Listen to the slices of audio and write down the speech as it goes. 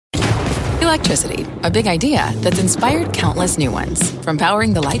Electricity, a big idea that's inspired countless new ones. From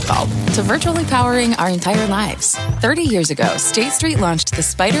powering the light bulb to virtually powering our entire lives. 30 years ago, State Street launched the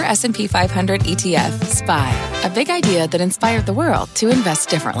Spider S&P 500 ETF, SPY. A big idea that inspired the world to invest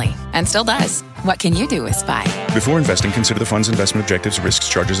differently. And still does. What can you do with SPY? Before investing, consider the fund's investment objectives, risks,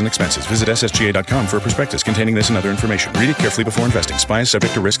 charges, and expenses. Visit ssga.com for a prospectus containing this and other information. Read it carefully before investing. SPY is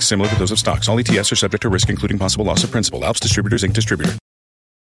subject to risks similar to those of stocks. All ETFs are subject to risk, including possible loss of principal. Alps Distributors, Inc. Distributor.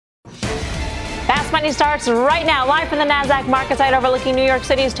 Fast Money starts right now, live from the NASDAQ market site overlooking New York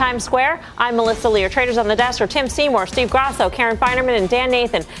City's Times Square. I'm Melissa Lee. Your traders on the desk are Tim Seymour, Steve Grasso, Karen Feinerman, and Dan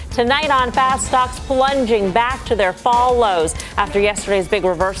Nathan. Tonight on Fast, stocks plunging back to their fall lows after yesterday's big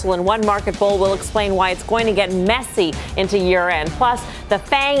reversal, and one market bull will explain why it's going to get messy into year-end. Plus, the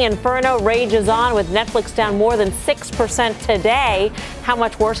FANG inferno rages on with Netflix down more than 6% today. How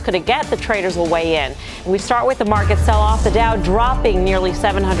much worse could it get? The traders will weigh in. And we start with the market sell-off. The Dow dropping nearly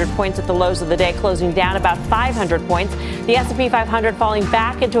 700 points at the lows of the day, closing down about 500 points. The S&P 500 falling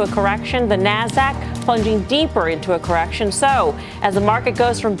back into a correction. The NASDAQ plunging deeper into a correction. So, as the market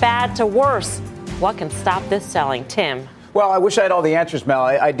goes from bad to worse, what can stop this selling? Tim. Well, I wish I had all the answers, Mel.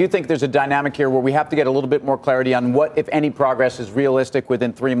 I do think there's a dynamic here where we have to get a little bit more clarity on what, if any, progress is realistic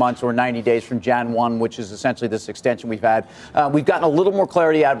within 3 months or 90 days from Jan 1, which is essentially this extension we've had. We've gotten a little more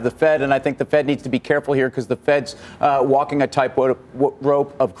clarity out of the Fed, and I think the Fed needs to be careful here because the Fed's walking a tightrope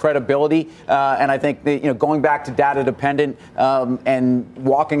of credibility. And I think going back to data dependent and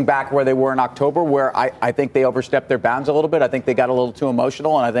walking back where they were in October, where I think they overstepped their bounds a little bit. I think they got a little too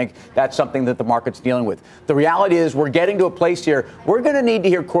emotional, and I think that's something that the market's dealing with. The reality is we're getting to a place here, we're going to need to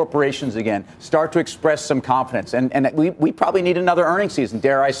hear corporations again start to express some confidence. And we probably need another earnings season,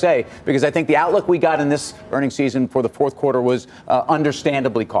 dare I say, because I think the outlook we got in this earnings season for the fourth quarter was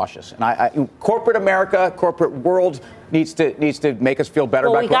understandably cautious. And corporate America, corporate world needs to make us feel better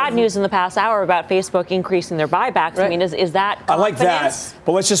about we got news in the past hour about Facebook increasing their buybacks. Right. I mean, is that confidence? I like that.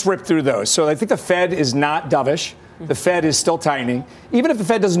 But let's just rip through those. So I think the Fed is not dovish. The Fed is still tightening. Even if the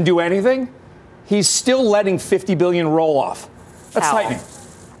Fed doesn't do anything, he's still letting $50 billion roll off. That's tightening.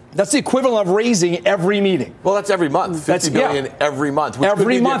 That's the equivalent of raising every meeting. Well, that's every month. $50 billion every month. Which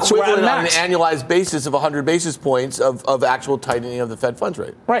every month. So on an annualized basis of 100 basis points of actual tightening of the Fed funds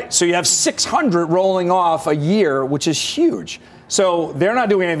rate. Right. So you have 600 rolling off a year, which is huge. So they're not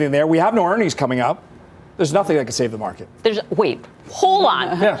doing anything there. We have no earnings coming up. There's nothing that can save the market. Hold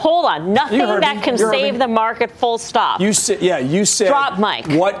on. Nothing that can save the market, full stop. You said. Drop mic.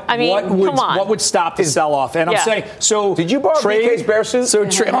 What would stop the sell-off? And I'm saying, so did you borrow BK's bear suit? So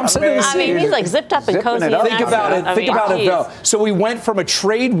I'm saying, he's like zipped up and cozy. Think about it, though. So we went from a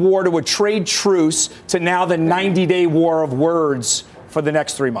trade war to a trade truce to now the 90-day war of words for the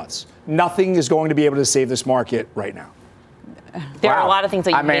next 3 months. Nothing is going to be able to save this market right now. There are a lot of things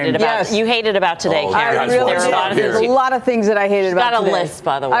that you hated about. Yes. You hated about today, Karen. There are a lot of things that I hated about today. Got a list,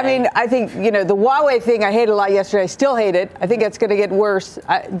 by the way. I mean, I think the Huawei thing I hated a lot yesterday. I still hate it. I think it's going to get worse.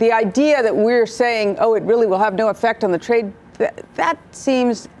 The idea that we're saying, it really will have no effect on the trade, that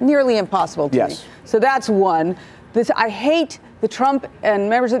seems nearly impossible to me. So that's one. I hate the Trump and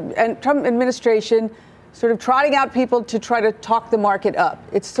members and Trump administration sort of trotting out people to try to talk the market up.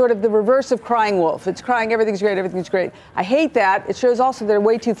 It's sort of the reverse of crying wolf. It's crying everything's great. I hate that. It shows also they're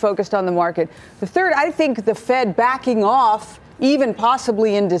way too focused on the market. The third, I think the Fed backing off, even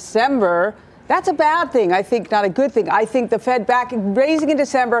possibly in December, that's a bad thing. I think not a good thing. I think the Fed raising in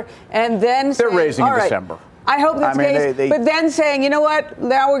December and then they're raising in December. I hope that's the case. But then saying, you know what,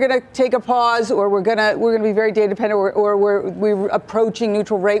 now we're going to take a pause, or we're going to be very data dependent, or we're approaching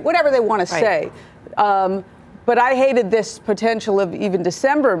neutral rate, whatever they want to say. But I hated this potential of even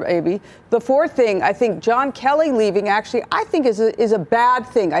December, maybe. The fourth thing, I think John Kelly leaving, actually, I think is a bad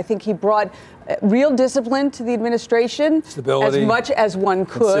thing. I think he brought real discipline to the administration, stability, as much as one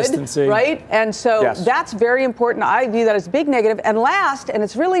could, right? And so that's very important. I view that as a big negative. And last, and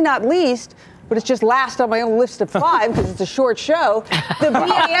it's really not least, but it's just last on my own list of 5 because it's a short show, the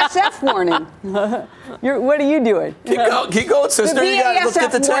BASF warning. What are you doing? Keep going, sister. The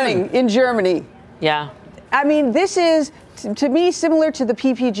BASF warning in Germany. Yeah. I mean, this is, to me, similar to the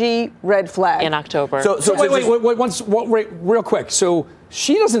PPG red flag. In October. So wait, real quick. So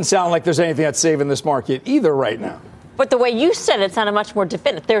she doesn't sound like there's anything that's saving this market either right now. But the way you said it sounded much more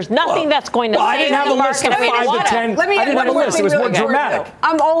definitive. There's nothing that's going to save the market. I didn't have a list of 5 to 10. I didn't have a list. It was more dramatic.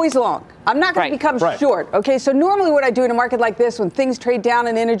 I'm always long. I'm not going to become short. Okay, so normally what I do in a market like this, when things trade down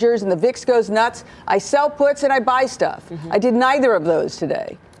in integers and the VIX goes nuts, I sell puts and I buy stuff. I did neither of those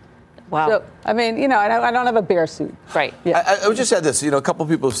today. Wow. So, I mean, I don't have a bear suit. Right. Yeah. I would just add this. A couple of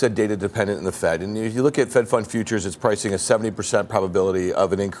people have said data dependent in the Fed. And if you look at Fed fund futures, it's pricing a 70% probability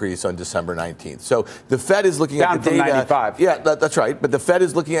of an increase on December 19th. So the Fed is looking Down at the from data. 95. Yeah, that's right. But the Fed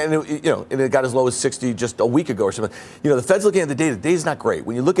is looking at, and it got as low as 60 just a week ago or something. The Fed's looking at the data. The data's not great.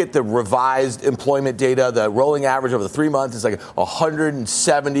 When you look at the revised employment data, the rolling average over the 3 months is like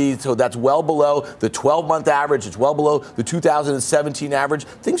 170. So that's well below the 12-month average. It's well below the 2017 average.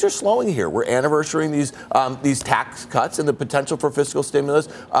 Things are slowing here. We're anniversarying these tax cuts and the potential for fiscal stimulus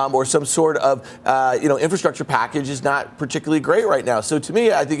or some sort of infrastructure package is not particularly great right now. So to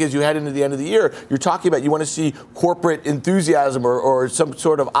me, I think as you head into the end of the year, you're talking about you want to see corporate enthusiasm or some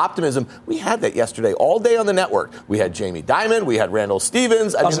sort of optimism. We had that yesterday all day on the network. We had Jamie Dimon, we had Randall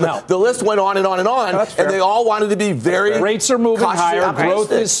Stevens. I mean, the list went on and on and on, and they all wanted to be very rates are moving higher.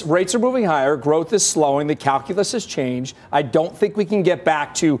 Optimistic. Rates are moving higher. Growth is slowing. The calculus has changed. I don't think we can get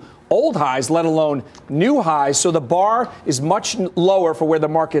back to old highs, let alone new highs. So the bar is much lower for where the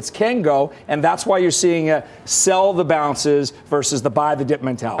markets can go. And that's why you're seeing a sell the bounces versus the buy the dip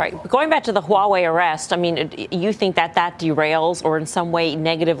mentality. Right. Going back to the Huawei arrest, I mean, you think that derails or in some way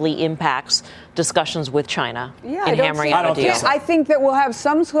negatively impacts discussions with China in hammering out a deal? I think that we'll have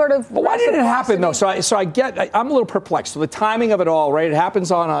some sort of. But why did it happen, though? So I'm a little perplexed. So the timing of it all, right? It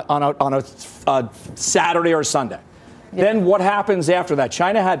happens on a Saturday or Sunday. Yeah. Then what happens after that?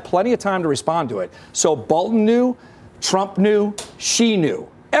 China had plenty of time to respond to it. So Bolton knew, Trump knew, Xi knew.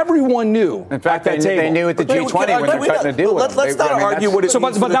 Everyone knew. In fact, they knew at the G20 when they're cutting a deal with them. Let's not argue what it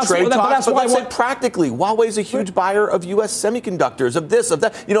means for the trade talks, but let's say practically, Huawei's a huge buyer of U.S. semiconductors, of this, of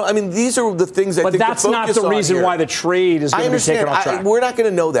that. These are the things I think the focus on here. But that's not the reason why the trade is going to be taken off track. We're not going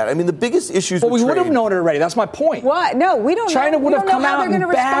to know that. I mean, the biggest issues with trade. Well, we would have known it already. That's my point. What? No, we don't know. China would have come out and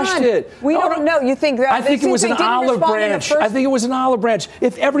bashed it. We don't know. You think that? I think it was an olive branch. I think it was an olive branch.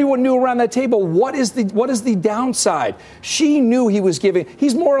 If everyone knew around that table, what is the downside? Xi knew he was giving.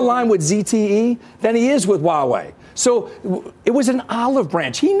 He's more aligned with ZTE than he is with Huawei. So it was an olive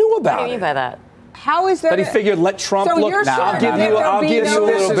branch. He knew about it. What do you mean by that? How is that? That he figured, let Trump look. I'll give you a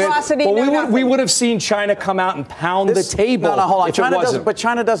little bit. But we would have seen China come out and pound the table. No, hold on. But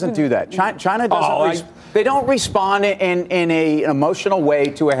China doesn't do that. China doesn't. They don't respond in an emotional way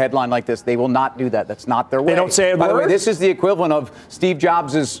to a headline like this. They will not do that. That's not their way. They don't say a By the way, word? this is the equivalent of Steve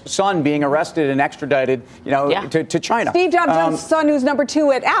Jobs' son being arrested and extradited, to China. Steve Jobs' son, who's number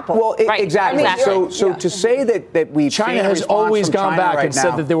 2 at Apple. Well, right. Exactly. So to say that we've China seen a has always gone back right and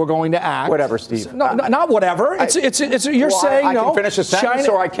said that they were going to act. Whatever, Steve. No, not whatever. You're saying I no. can finish a sentence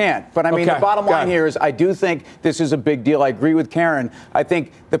or I can't. But I mean, the bottom line here is I do think this is a big deal. I agree with Karen. I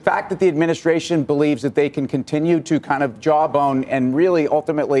think the fact that the administration believes that they can continue to kind of jawbone and really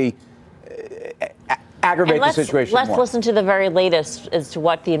ultimately aggravate the situation Let's more. listen to the very latest as to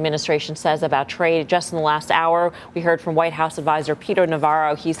what the administration says about trade. Just in the last hour, we heard from White House advisor Peter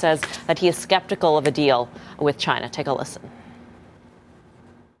Navarro. He says that he is skeptical of a deal with China. Take a listen.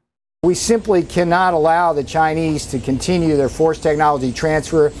 We simply cannot allow the Chinese to continue their forced technology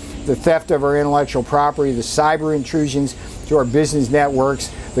transfer, the theft of our intellectual property, the cyber intrusions to our business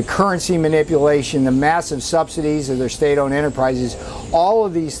networks, the currency manipulation, the massive subsidies of their state-owned enterprises. All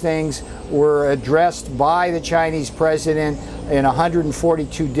of these things were addressed by the Chinese president in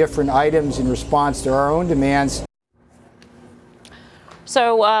 142 different items in response to our own demands.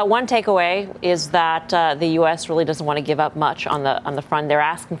 So one takeaway is that the U.S. really doesn't want to give up much on the front. They're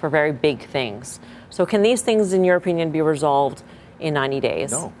asking for very big things. So can these things, in your opinion, be resolved in 90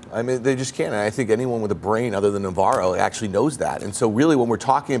 days? No, I mean, they just can't. And I think anyone with a brain other than Navarro actually knows that. And so really what we're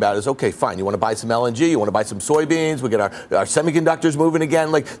talking about is, okay, fine, you want to buy some LNG, you want to buy some soybeans, we get our semiconductors moving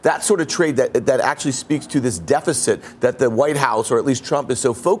again. Like that sort of trade that actually speaks to this deficit that the White House, or at least Trump, is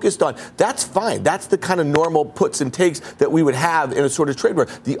so focused on. That's fine. That's the kind of normal puts and takes that we would have in a sort of trade war.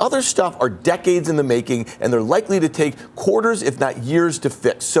 The other stuff are decades in the making, and they're likely to take quarters, if not years, to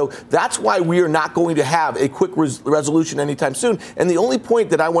fix. So that's why we are not going to have a quick resolution anytime soon. And the only point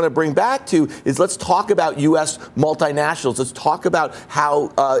that I want to bring back to is let's talk about U.S. multinationals. Let's talk about how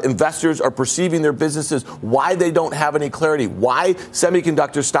investors are perceiving their businesses, why they don't have any clarity, why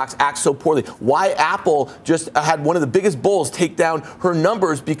semiconductor stocks act so poorly, why Apple just had one of the biggest bulls take down her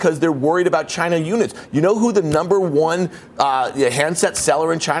numbers because they're worried about China units. You know who the number one handset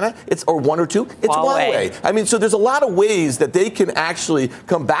seller in China? Or one or two? It's Huawei. I mean, so there's a lot of ways that they can actually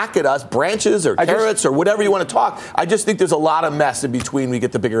come back at us, branches or carrots or whatever you want to talk. I just think there's a lot of mess in between. We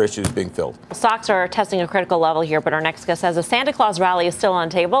get the bigger issues being filled. Stocks are testing a critical level here, but our next guest says a Santa Claus rally is still on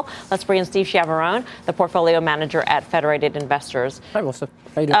the table. Let's bring in Steve Chiavarone, the portfolio manager at Federated Investors. Hi, Melissa.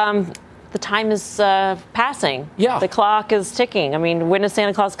 How you doing? the time is passing. Yeah. The clock is ticking. I mean, when is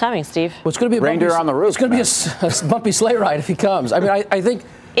Santa Claus coming, Steve? Well, it's going to be a reindeer on the roof. It's going to be a bumpy sleigh ride if he comes. I mean, I think.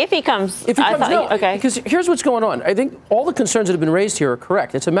 If he comes. Okay. Because here's what's going on. I think all the concerns that have been raised here are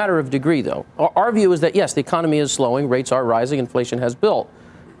correct. It's a matter of degree, though. Our view is that, yes, the economy is slowing, rates are rising, inflation has built.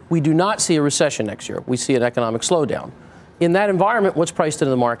 We do not see a recession next year. We see an economic slowdown. In that environment, what's priced into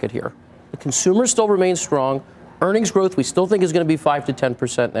the market here? The consumer still remains strong. Earnings growth, we still think is going to be 5 to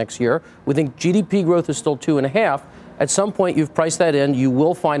 10% next year. We think GDP growth is still 2.5%. At some point, you've priced that in. You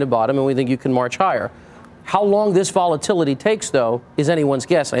will find a bottom, and we think you can march higher. How long this volatility takes, though, is anyone's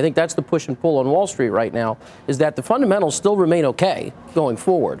guess. And I think that's the push and pull on Wall Street right now, is that the fundamentals still remain okay going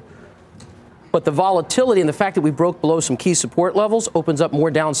forward. But the volatility and the fact that we broke below some key support levels opens up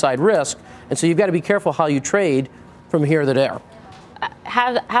more downside risk. And so you've got to be careful how you trade from here to there.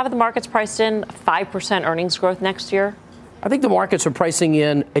 Have the markets priced in 5% earnings growth next year? I think the markets are pricing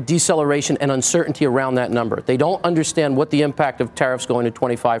in a deceleration and uncertainty around that number. They don't understand what the impact of tariffs going to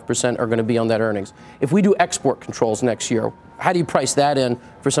 25% are going to be on that earnings. If we do export controls next year, how do you price that in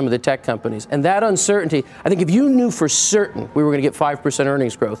for some of the tech companies? And that uncertainty, I think if you knew for certain we were going to get 5%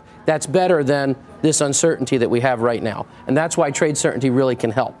 earnings growth, that's better than this uncertainty that we have right now. And that's why trade certainty really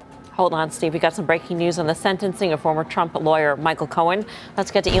can help. Hold on, Steve. We got some breaking news on the sentencing of former Trump lawyer Michael Cohen.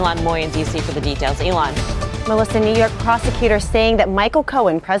 Let's get to Elon Moy in D.C. for the details. Elon. Melissa, New York prosecutors saying that Michael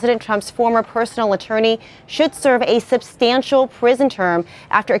Cohen, President Trump's former personal attorney, should serve a substantial prison term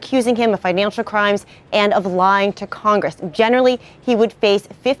after accusing him of financial crimes and of lying to Congress. Generally, he would face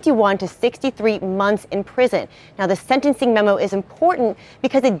 51 to 63 months in prison. Now, the sentencing memo is important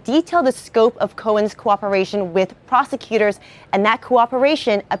because it detailed the scope of Cohen's cooperation with prosecutors, and that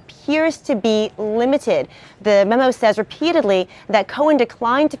cooperation appears to be limited. The memo says repeatedly that Cohen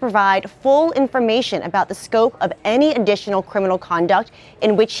declined to provide full information about the scope of any additional criminal conduct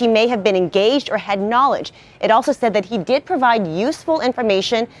in which he may have been engaged or had knowledge. It also said that he did provide useful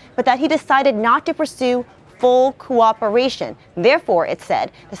information, but that he decided not to pursue full cooperation. Therefore, it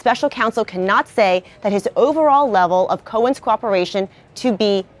said, the special counsel cannot say that his overall level of Cohen's cooperation to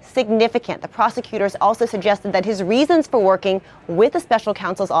be significant. The prosecutors also suggested that his reasons for working with the special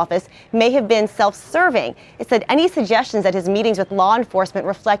counsel's office may have been self-serving. It said any suggestions that his meetings with law enforcement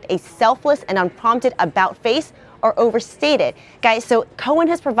reflect a selfless and unprompted about-face are overstated. Guys, so Cohen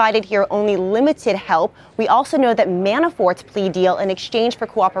has provided here only limited help. We also know that Manafort's plea deal in exchange for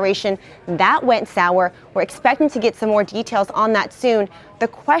cooperation, that went sour. We're expecting to get some more details on that soon. The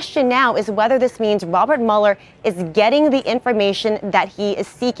question now is whether this means Robert Mueller is getting the information that he is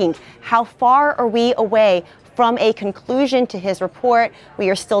seeking. How far are we away from a conclusion to his report? We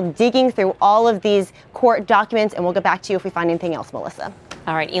are still digging through all of these court documents, and we'll get back to you if we find anything else, Melissa.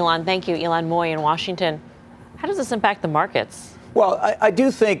 All right, Elon, thank you. Elon Moy in Washington. How does this impact the markets? Well, I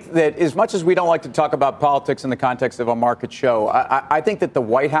do think that as much as we don't like to talk about politics in the context of a market show, I think that the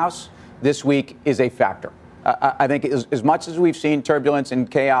White House this week is a factor. I think as much as we've seen turbulence and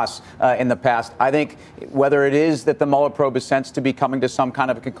chaos in the past, I think whether it is that the Mueller probe is sensed to be coming to some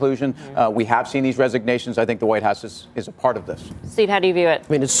kind of a conclusion, we have seen these resignations. I think the White House is a part of this. Steve, how do you view it?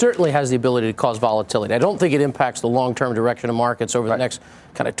 I mean, it certainly has the ability to cause volatility. I don't think it impacts the long-term direction of markets over the next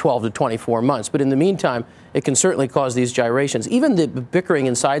kind of 12 to 24 months. But in the meantime, it can certainly cause these gyrations. Even the bickering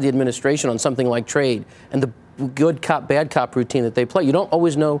inside the administration on something like trade and the good cop, bad cop routine that they play, you don't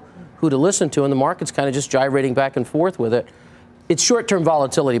always know who to listen to, and the market's kind of just gyrating back and forth with it. It's short-term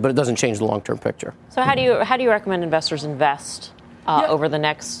volatility, but it doesn't change the long-term picture. So how do you recommend investors invest over the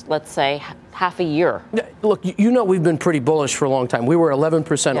next, let's say, half a year? Look, you know we've been pretty bullish for a long time. We were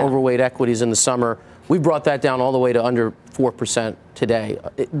 11% overweight equities in the summer. We brought that down all the way to under 4% today.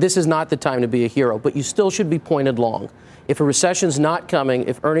 This is not the time to be a hero, but you still should be pointed long. If a recession's not coming,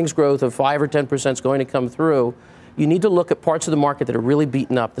 if earnings growth of 5 or 10% is going to come through, you need to look at parts of the market that are really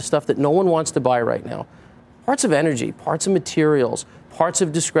beaten up, the stuff that no one wants to buy right now. Parts of energy, parts of materials, parts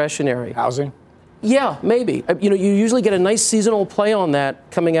of discretionary. Housing? Yeah, maybe. You usually get a nice seasonal play on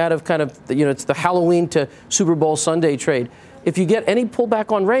that coming out of kind of, it's the Halloween to Super Bowl Sunday trade. If you get any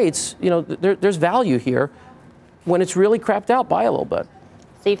pullback on rates, there's value here. When it's really crapped out, buy a little bit.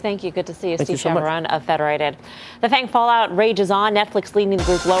 Steve, thank you. Good to see you. Thank Steve you so much. Chamaron of Federated. The FANG fallout rages on. Netflix leading the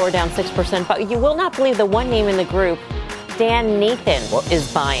group lower, down 6%. But you will not believe the one name in the group, Dan Nathan,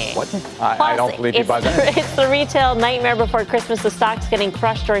 is buying. What? I don't believe he buys anything. It's the retail nightmare before Christmas. The stock's getting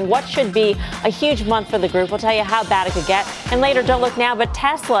crushed during what should be a huge month for the group. We'll tell you how bad it could get. And later, don't look now, but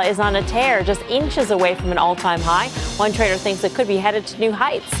Tesla is on a tear, just inches away from an all-time high. One trader thinks it could be headed to new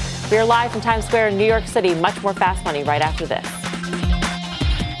heights. We are live from Times Square in New York City. Much more Fast Money right after this.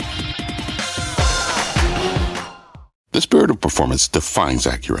 The spirit of performance defines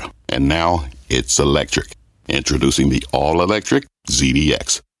Acura, and now it's electric. Introducing the all-electric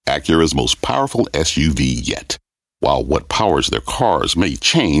ZDX, Acura's most powerful SUV yet. While what powers their cars may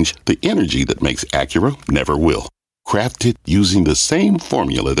change, the energy that makes Acura never will. Crafted using the same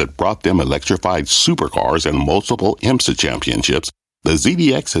formula that brought them electrified supercars and multiple IMSA championships, the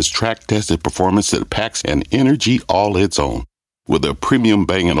ZDX has track-tested performance that packs an energy all its own. With a premium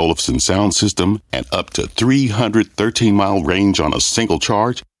Bang & Olufsen sound system and up to 313-mile range on a single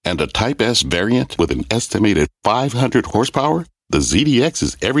charge, and a Type S variant with an estimated 500 horsepower, the ZDX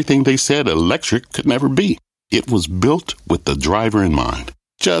is everything they said electric could never be. It was built with the driver in mind,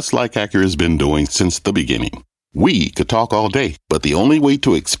 just like Acura's been doing since the beginning. We could talk all day, but the only way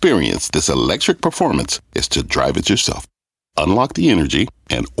to experience this electric performance is to drive it yourself. Unlock the energy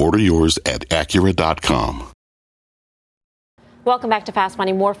and order yours at Acura.com. Welcome back to Fast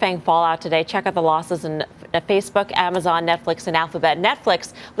Money. More FANG fallout today. Check out the losses in Facebook, Amazon, Netflix, and Alphabet.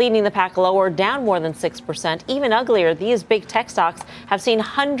 Netflix leading the pack lower, down more than 6%. Even uglier, these big tech stocks have seen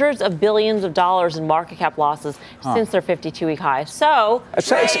hundreds of billions of dollars in market cap losses since their 52-week high. So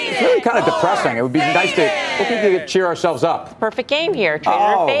it's really kind of depressing. It would be nice to cheer ourselves up. Perfect game here. Trade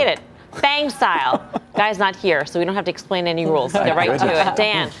it or fade it. FANG style. Guy's not here, so we don't have to explain any rules. Get right to it.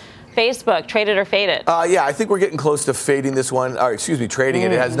 Dan. Facebook, trade it or fade it? Yeah, I think we're getting close to fading this one, trading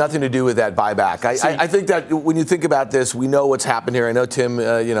it. It has nothing to do with that buyback. I think that when you think about this, we know what's happened here. I know, Tim,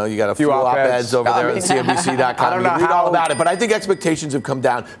 you got a few op-eds over there at CNBC.com. I don't know read all about it, but I think expectations have come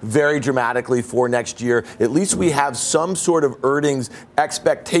down very dramatically for next year. At least we have some sort of earnings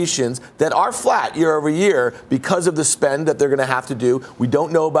expectations that are flat year over year because of the spend that they're going to have to do. We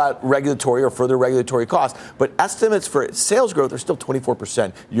don't know about regulatory or further regulatory costs, but estimates for sales growth are still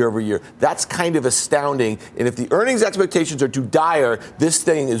 24% year over year. That's kind of astounding. And if the earnings expectations are too dire, this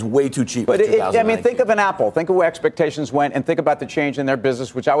thing is way too cheap. But think of an Apple. Think of where expectations went and think about the change in their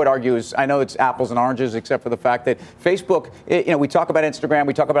business, which I would argue is, I know it's apples and oranges, except for the fact that Facebook, we talk about Instagram,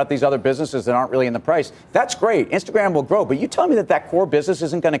 we talk about these other businesses that aren't really in the price. That's great. Instagram will grow. But you tell me that core business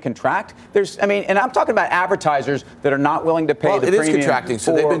isn't going to contract? And I'm talking about advertisers that are not willing to pay the premium. It is contracting.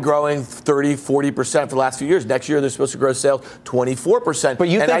 So they've been growing 30, 40% for the last few years. Next year, they're supposed to grow sales 24%. But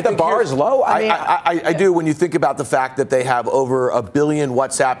you think the bar is low? I do when you think about the fact that they have over 1 billion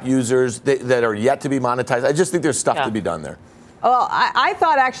WhatsApp users that are yet to be monetized. I just think there's stuff to be done there. Well, I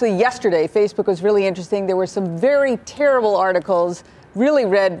thought actually yesterday Facebook was really interesting. There were some very terrible articles, really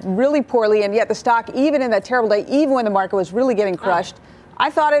read really poorly, and yet the stock, even in that terrible day, even when the market was really getting crushed, I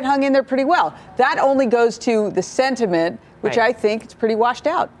thought it hung in there pretty well. That only goes to the sentiment, which I think is pretty washed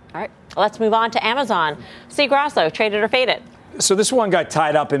out. All right, let's move on to Amazon. Steve Grasso, trade it or fade it? So this one got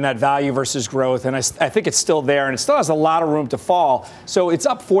tied up in that value versus growth, and I think it's still there, and it still has a lot of room to fall. So it's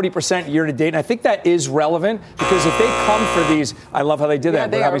up 40% year to date, and I think that is relevant because if they come for these, I love how they did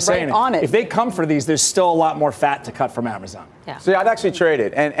that. They are saying right on it. If they come for these, there's still a lot more fat to cut from Amazon. Yeah. See, I'd actually trade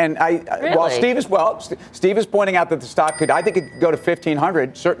it, and Really? while Steve is pointing out that the stock could go to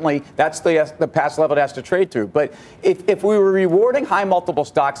 1,500. Certainly, that's the past level it has to trade through. But if we were rewarding high multiple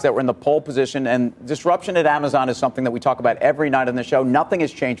stocks that were in the pole position, and disruption at Amazon is something that we talk about every night on the show, nothing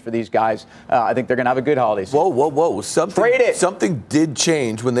has changed for these guys. I think they're going to have a good holiday season. Whoa! Something did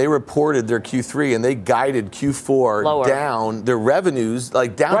change when they reported their Q3 and they guided Q4 lower down. Their revenues down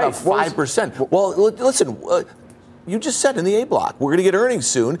about 5%. Well, listen. You just said in the A block, we're going to get earnings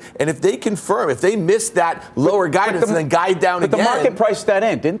soon. And if they confirm, if they miss that lower guidance and then guide down again. But the market priced that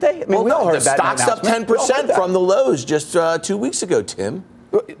in, didn't they? I mean, we all heard the stock's up 10% from the lows just 2 weeks ago, Tim.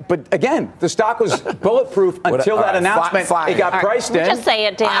 But again, the stock was bulletproof until that announcement. It got priced in. Just say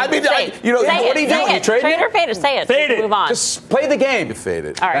it, Dan. I mean, what are you doing? You trade it or fade it? Say it. Fade it. Move on. Just play the game. You fade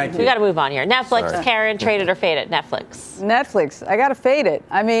it. All right, we got to move on here. Netflix, Sorry. Karen, trade it or fade it? Netflix. I got to fade it.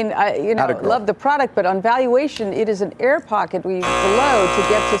 I mean, love the product, but on valuation, it is an air pocket below to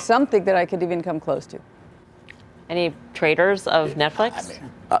get to something that I could even come close to. Any traders of Netflix?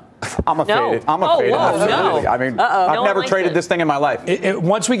 I'm a faded. Absolutely. No. I mean, I've never traded this thing in my life.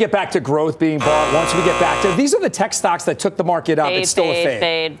 Once we get back to growth being bought, once we get back to these are the tech stocks that took the market up. It's still a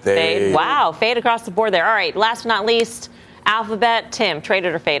fade. Wow, fade across the board there. All right, last but not least, Alphabet. Tim, trade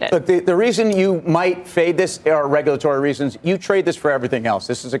it or fade it? Look, the reason you might fade this are regulatory reasons. You trade this for everything else.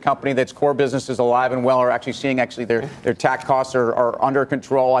 This is a company that's core business is alive and well, are actually seeing their tax costs are under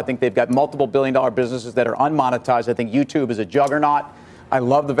control. I think they've got multiple billion-dollar businesses that are unmonetized. I think YouTube is a juggernaut. I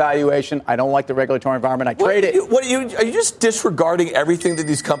love the valuation. I don't like the regulatory environment. I trade it. Are you just disregarding everything that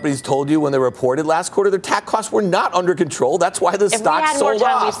these companies told you when they reported last quarter? Their tax costs were not under control. That's why the stock sold off. If we had more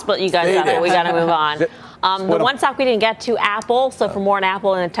time, we split you guys up. We got to move on. The one stock we didn't get to, Apple. So for more on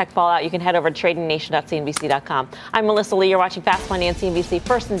Apple and the tech fallout, you can head over to tradingnation.cnbc.com. I'm Melissa Lee. You're watching Fast Money on CNBC,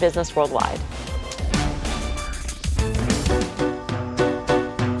 first in business worldwide.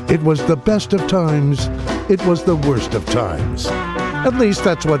 It was the best of times. It was the worst of times. At least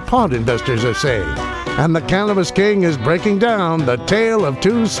that's what pod investors are saying. And the Cannabis King is breaking down the tale of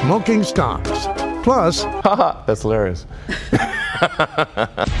two smoking stocks. Plus, haha, that's hilarious.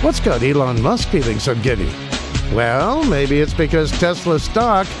 What's got Elon Musk feeling so giddy? Well, maybe it's because Tesla's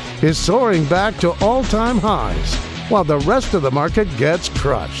stock is soaring back to all-time highs, while the rest of the market gets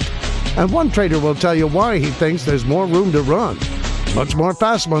crushed. And one trader will tell you why he thinks there's more room to run. Much more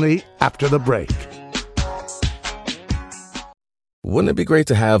Fast Money after the break. Wouldn't it be great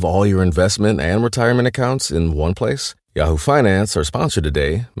to have all your investment and retirement accounts in one place? Yahoo Finance, our sponsor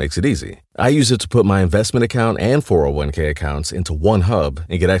today, makes it easy. I use it to put my investment account and 401k accounts into one hub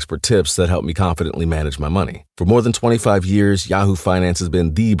and get expert tips that help me confidently manage my money. For more than 25 years, Yahoo Finance has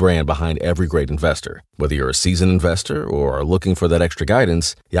been the brand behind every great investor. Whether you're a seasoned investor or are looking for that extra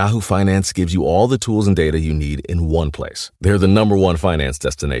guidance, Yahoo Finance gives you all the tools and data you need in one place. They're the #1 finance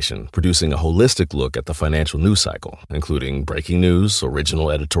destination, producing a holistic look at the financial news cycle, including breaking news,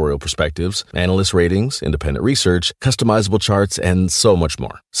 original editorial perspectives, analyst ratings, independent research, customizable charts, and so much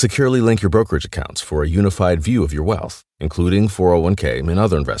more. Securely link your brokerage accounts for a unified view of your wealth, including 401k and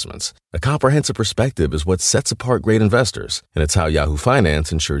other investments. A comprehensive perspective is what sets apart great investors, and it's how Yahoo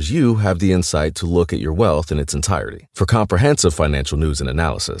Finance ensures you have the insight to look at your wealth in its entirety. For comprehensive financial news and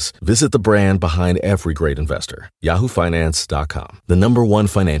analysis, visit the brand behind every great investor, yahoofinance.com, the #1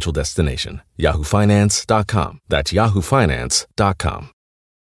 financial destination, yahoofinance.com. That's yahoofinance.com.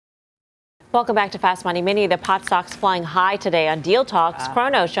 Welcome back to Fast Money. Many of the pot stocks flying high today on deal talks.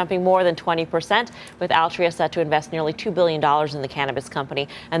 Cronos jumping more than 20%, with Altria set to invest nearly $2 billion in the cannabis company.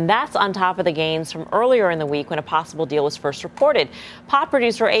 And that's on top of the gains from earlier in the week when a possible deal was first reported. Pot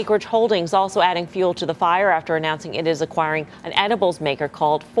producer Acreage Holdings also adding fuel to the fire after announcing it is acquiring an edibles maker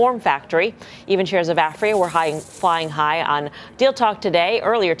called Form Factory. Even shares of Afria were flying high on deal talk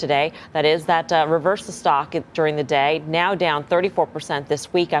earlier today. That reversed the stock during the day, now down 34%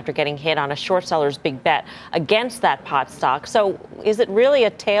 this week after getting hit on a short seller's big bet against that pot stock. So is it really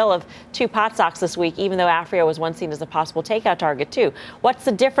a tale of two pot stocks this week, even though Afria was once seen as a possible takeout target too? What's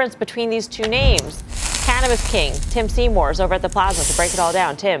the difference between these two names? Cannabis King, Tim Seymour is over at the Plaza to break it all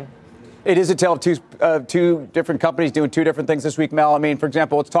down. Tim. It is a tale of two different companies doing two different things this week, Mel. I mean, for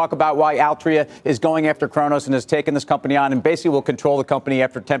example, let's talk about why Altria is going after Cronos and has taken this company on and basically will control the company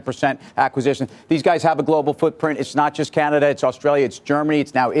after 10% acquisition. These guys have a global footprint. It's not just Canada. It's Australia. It's Germany.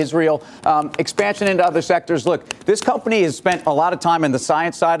 It's now Israel. Expansion into other sectors. Look, this company has spent a lot of time in the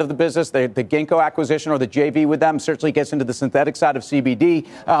science side of the business. The Ginkgo acquisition or the JV with them certainly gets into the synthetic side of CBD.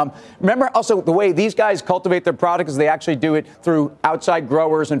 Remember also the way these guys cultivate their product is they actually do it through outside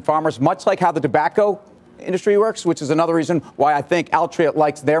growers and farmers, much like how the tobacco industry works, which is another reason why I think Altria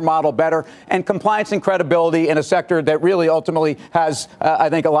likes their model better, and compliance and credibility in a sector that really ultimately has, I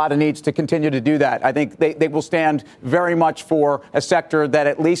think, a lot of needs to continue to do that. I think they will stand very much for a sector that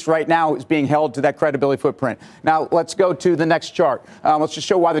at least right now is being held to that credibility footprint. Now, let's go to the next chart. Let's just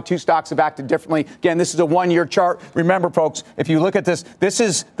show why the two stocks have acted differently. Again, this is a one-year chart. Remember, folks, if you look at this, this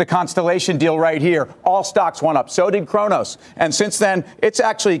is the Constellation deal right here. All stocks went up. So did Cronos. And since then, it's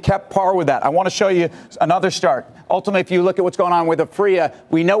actually kept par with that. I want to show you another start. Ultimately, if you look at what's going on with Afria,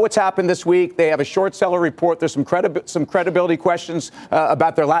 we know what's happened this week. They have a short seller report. There's some credibility questions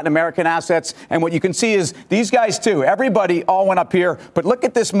about their Latin American assets. And what you can see is these guys, too. Everybody all went up here. But look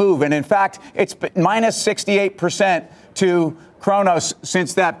at this move. And in fact, it's minus 68% to Cronos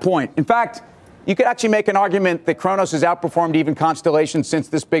since that point. In fact, you could actually make an argument that Cronos has outperformed even Constellation since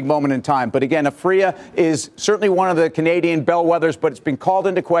this big moment in time. But again, Afria is certainly one of the Canadian bellwethers, but it's been called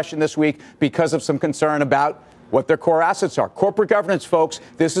into question this week because of some concern about what their core assets are. Corporate governance, folks.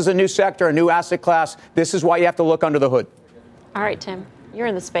 This is a new sector, a new asset class. This is why you have to look under the hood. All right, Tim. You're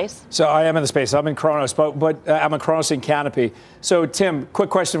in the space. So I am in the space. I'm in Cronos, but I'm in Cronos in Canopy. So, Tim, quick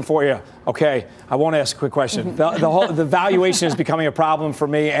question for you. Okay, I won't ask a quick question. The valuation is becoming a problem for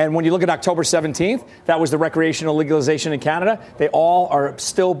me. And when you look at October 17th, that was the recreational legalization in Canada. They all are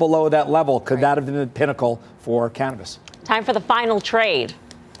still below that level. Could that have been the pinnacle for cannabis? Time for the final trade.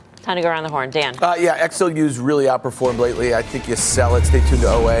 Time to go around the horn. Dan. Yeah, XLU's really outperformed lately. I think you sell it. Stay tuned to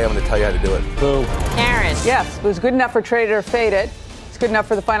OA. I'm going to tell you how to do it. Boo. Karen. Yes, it was good enough for trader or fade it. Good enough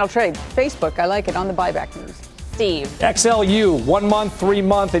for the final trade. Facebook, I like it on the buyback news. Steve. XLU, 1 month, 3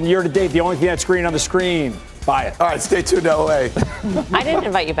 month, and year to date. The only thing that's green on the screen. Buy it. All right, stay tuned to OA. I didn't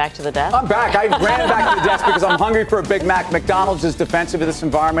invite you back to the desk. I'm back. I ran back to the desk because I'm hungry for a Big Mac. McDonald's is defensive in this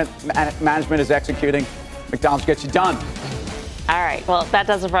environment. Management is executing. McDonald's gets you done. All right. Well, that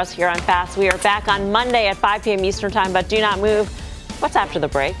does it for us here on Fast. We are back on Monday at 5 p.m. Eastern Time, but do not move. What's after the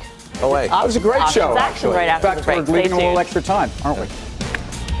break? Oh, wait. That was a great show, actually. Right after In fact, the break. we're leaving Stay a little tuned. extra time, aren't we?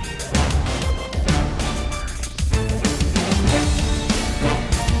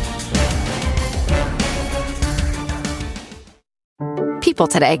 People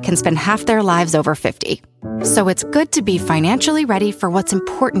today can spend half their lives over 50. So it's good to be financially ready for what's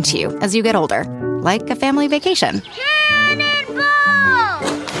important to you as you get older, like a family vacation.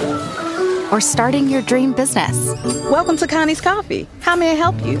 Or starting your dream business. Welcome to Connie's Coffee. How may I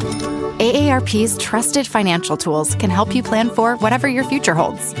help you? AARP's trusted financial tools can help you plan for whatever your future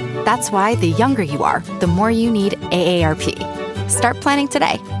holds. That's why the younger you are, the more you need AARP. Start planning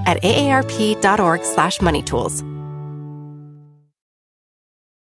today at aarp.org/moneytools.